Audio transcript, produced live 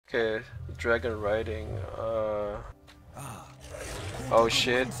Okay, dragon riding. Oh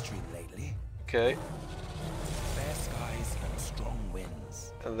shit. Okay. Fair skies and strong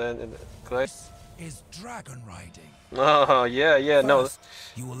winds. And then in glide. Is dragon riding. Oh yeah, yeah, no. First,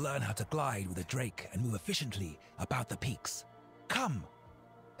 you will learn how to glide with a drake and move efficiently about the peaks. Come,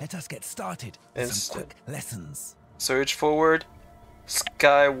 let us get started with some quick lessons. Surge forward,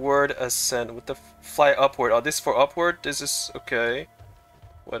 skyward ascent with the fly upward. Oh, this for upward? This is okay.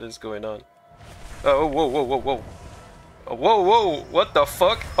 What is going on? Oh, whoa, whoa, whoa, whoa. Oh, whoa, whoa, what the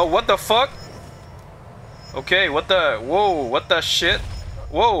fuck? Oh, what the fuck? Okay, what the, whoa, what the shit?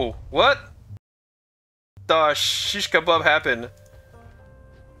 Whoa, what? The shish kebab happened?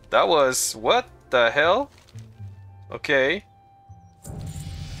 That was, what the hell? Okay.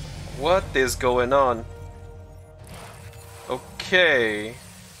 What is going on? Okay.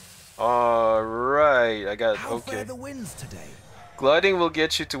 Alright, I got, How okay. fair the winds today? Gliding will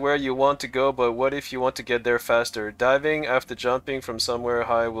get you to where you want to go, but what if you want to get there faster? Diving after jumping from somewhere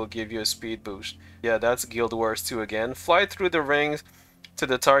high will give you a speed boost. Yeah, that's Guild Wars 2 again. Fly through the rings to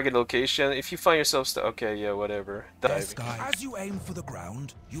the target location. If you find yourself okay, yeah, whatever. Diving. As you aim for the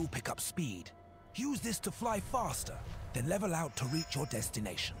ground, you'll pick up speed. Use this to fly faster, then level out to reach your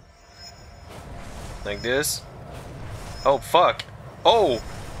destination. Like this. Oh, fuck. Oh!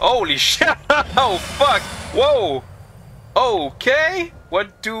 Holy shit! Oh, fuck! Whoa! Okay,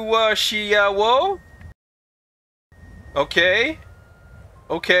 what do whoa? Okay.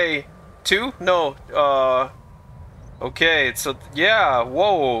 Okay. 2? No, okay, so yeah,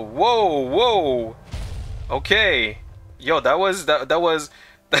 whoa, whoa, whoa. Okay. Yo, that was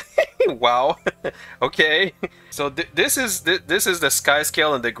wow. Okay. So this is the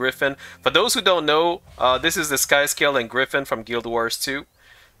Skyscale and the Griffon. For those who don't know, this is the Skyscale and Griffon from Guild Wars 2.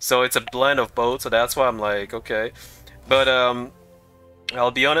 So it's a blend of both, so that's why I'm like, okay. But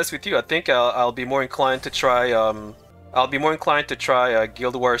I'll be honest with you. I think I'll be more inclined to try.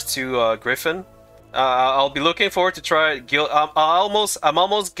 Guild Wars 2 Griffon. I'll be looking forward to try Guild. I'm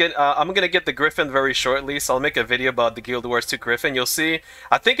gonna get the Griffon very shortly, so I'll make a video about the Guild Wars 2 Griffon. You'll see.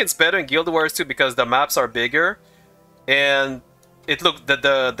 I think it's better in Guild Wars 2 because the maps are bigger, and it look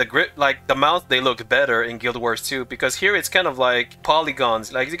the grip, like the mount, they look better in Guild Wars 2 because here it's kind of like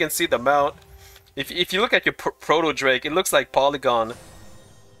polygons. Like you can see the mount. If you look at your Proto Drake, it looks like polygon.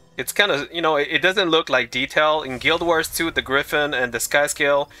 It's kind of, you know, it doesn't look like detail. In Guild Wars 2, the Griffon and the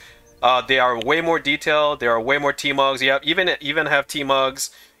Skyscale, they are way more detailed. There are way more T-Mugs. You have even have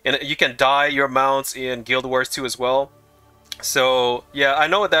T-Mugs, and you can dye your mounts in Guild Wars 2 as well. So yeah, I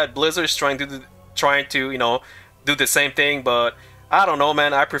know that Blizzard's trying to you know, do the same thing, but I don't know,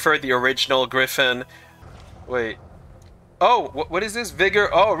 man. I prefer the original Griffon. Wait. Oh, what is this? Vigor.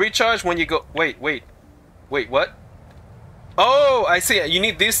 Oh, recharge when you go. Wait, what? Oh, I see. You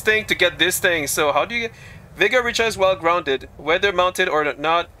need this thing to get this thing. So how do you get Vigor recharge while grounded, whether mounted or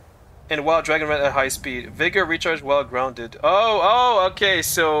not, and while dragon run at high speed. Vigor recharge while grounded. Oh, okay.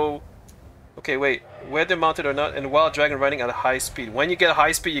 So, okay, wait. Whether mounted or not, and while dragon running at high speed. When you get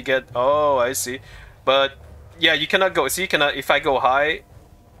high speed, you get. Oh, I see. But yeah, you cannot go. See, you cannot. If I go high.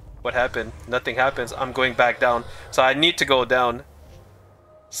 What happened? Nothing happens. I'm going back down. So I need to go down.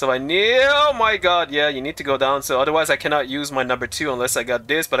 So I need... Oh my god, yeah, you need to go down. So otherwise I cannot use my number 2 unless I got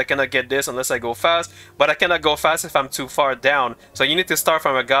this. But I cannot get this unless I go fast. But I cannot go fast if I'm too far down. So you need to start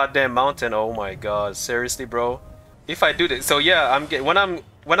from a goddamn mountain. Oh my god, seriously, bro? If I do this... So yeah, when I'm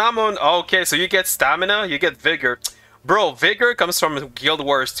on... Okay, so you get stamina, you get vigor. Bro, vigor comes from Guild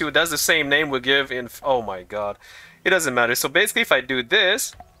Wars 2. That's the same name we give in... Oh my god. It doesn't matter. So basically if I do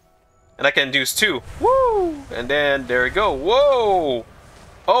this... And I can use 2. Woo! And then there we go. Whoa!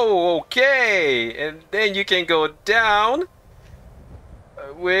 Oh, okay. And then you can go down,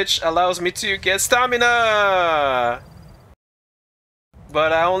 which allows me to get stamina.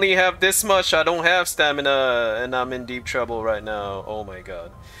 But I only have this much. I don't have stamina, and I'm in deep trouble right now. Oh my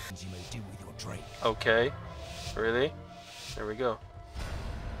god. Okay. Really? There we go.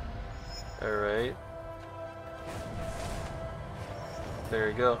 Alright. There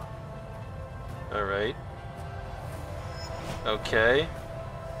we go. Alright. Okay.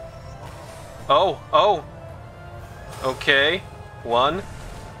 Oh! Okay. 1.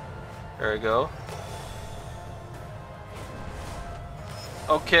 There we go.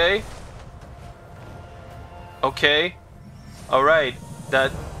 Okay. Okay. Alright.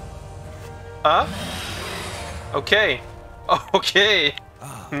 That... Okay. Okay.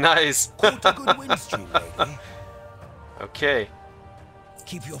 Nice. Quite a good win streak lately. Okay.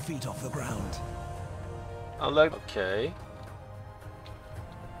 Keep your feet off the ground. Okay.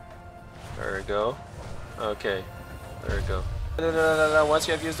 There we go. Okay. There we go. Once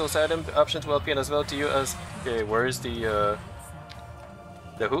you have used those items, options will appear as well to you as... Okay, where's the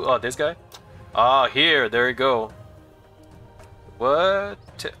who? Oh, this guy? Ah, here, there you go. What?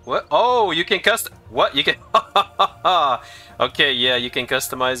 What? Oh, you can custom... What? You can... Okay, yeah, you can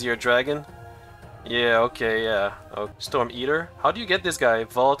customize your dragon. Yeah, okay, yeah. Oh, Storm Eater. How do you get this guy?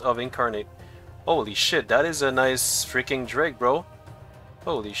 Vault of Incarnate. Holy shit, that is a nice freaking Drake, bro.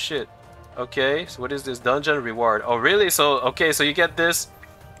 Holy shit. Okay, so what is this? Dungeon reward. Oh, really? So, okay, so you get this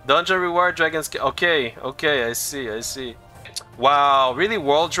dungeon reward, dragon scale. Okay, okay, I see, I see. Wow, really?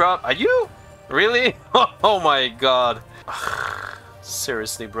 World drop? Are you? Really? Oh my god.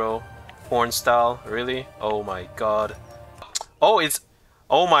 Seriously, bro. Porn style? Really? Oh my god. Oh, it's...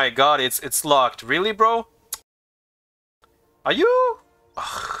 Oh my god, it's locked. Really, bro? Are you?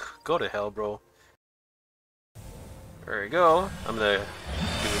 Ugh, go to hell, bro. There you go. I'm gonna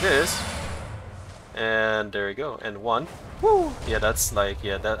do this. And there you go. And one. Woo! Yeah, that's like,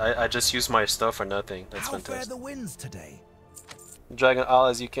 yeah, that I just used my stuff for nothing. That's fantastic. How fare the winds today? Dragon Isle,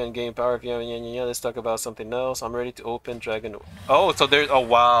 as you can gain power. Yeah, let's talk about something else. I'm ready to open Dragon. Oh, so there's... Oh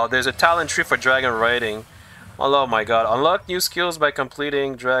wow, there's a talent tree for dragon riding. Oh my god. Unlock new skills by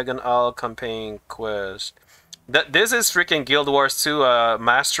completing Dragon Isle campaign quest. This is freaking Guild Wars 2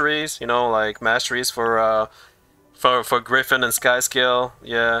 masteries, you know, like masteries for Griffon and Skyscale.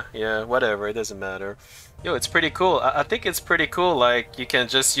 Yeah, whatever, it doesn't matter. Yo, it's pretty cool. I think it's pretty cool, like you can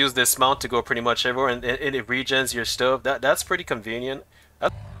just use this mount to go pretty much everywhere and it regens your stuff. That's pretty convenient.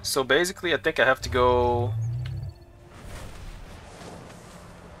 So basically I think I have to go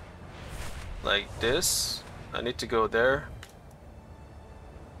like this. I need to go there.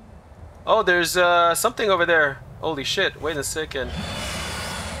 Oh, there's something over there. Holy shit, wait a second.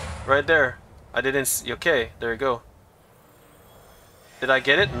 Right there. I didn't see. Okay, there you go. Did I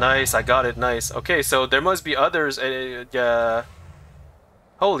get it? Nice, I got it, nice. Okay, so there must be others.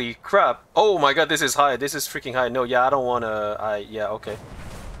 Holy crap. Oh my god, this is high. This is freaking high. No, yeah, I don't wanna... Yeah, okay.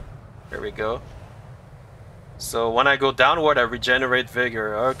 There we go. So when I go downward, I regenerate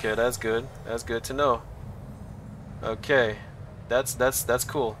vigor. Okay, that's good. That's good to know. Okay, that's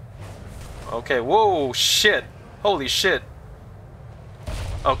cool. Okay, whoa, shit, holy shit.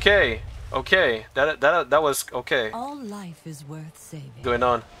 Okay, okay, that was okay. All life is worth saving. Going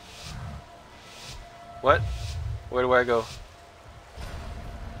on. What? Where do I go?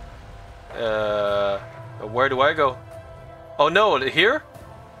 Where do I go? Oh no, here?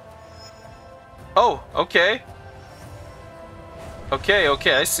 Oh, okay. Okay,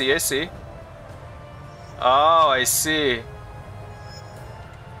 okay, I see, I see. Oh, I see.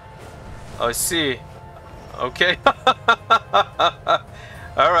 Oh, I see. Okay.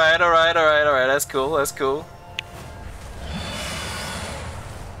 Alright, alright, alright, alright. That's cool, that's cool.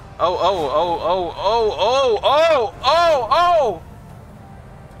 Oh, oh, oh, oh, oh, oh, oh, oh, oh!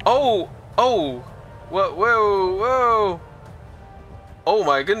 Oh, oh! Whoa, whoa, whoa! Oh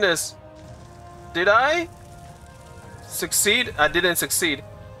my goodness. Did I succeed? I didn't succeed.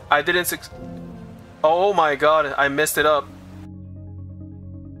 I didn't succeed. Oh my god, I messed it up.